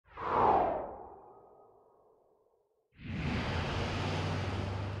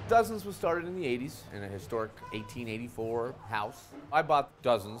Dozens was started in the 80s in a historic 1884 house. I bought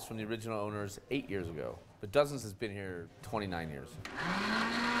Dozens from the original owners 8 years ago, but Dozens has been here 29 years.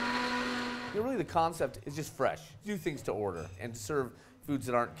 Really, the concept is just fresh. Do things to order and to serve foods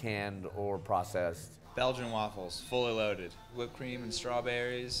that aren't canned or processed. Belgian waffles, fully loaded. Whipped cream and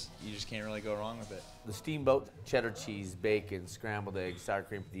strawberries, you just can't really go wrong with it. The steamboat, cheddar cheese, bacon, scrambled eggs, sour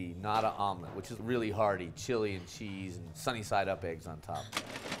cream. The nata omelet, which is really hearty, chili and cheese and sunny side up eggs on top.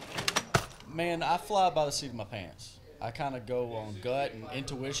 Man, I fly by the seat of my pants. I kind of go on gut and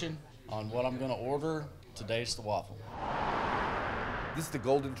intuition on what I'm going to order. Today it's the waffle. This is the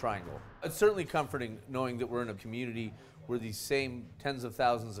Golden Triangle. It's certainly comforting knowing that we're in a community where these same tens of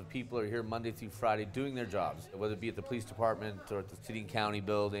thousands of people are here Monday through Friday doing their jobs, whether it be at the police department or at the city and county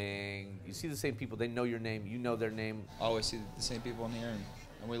building. You see the same people, they know your name, you know their name. Always see the same people in here,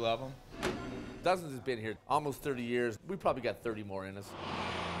 and we love them. Dozens has been here almost 30 years. We probably got 30 more in us.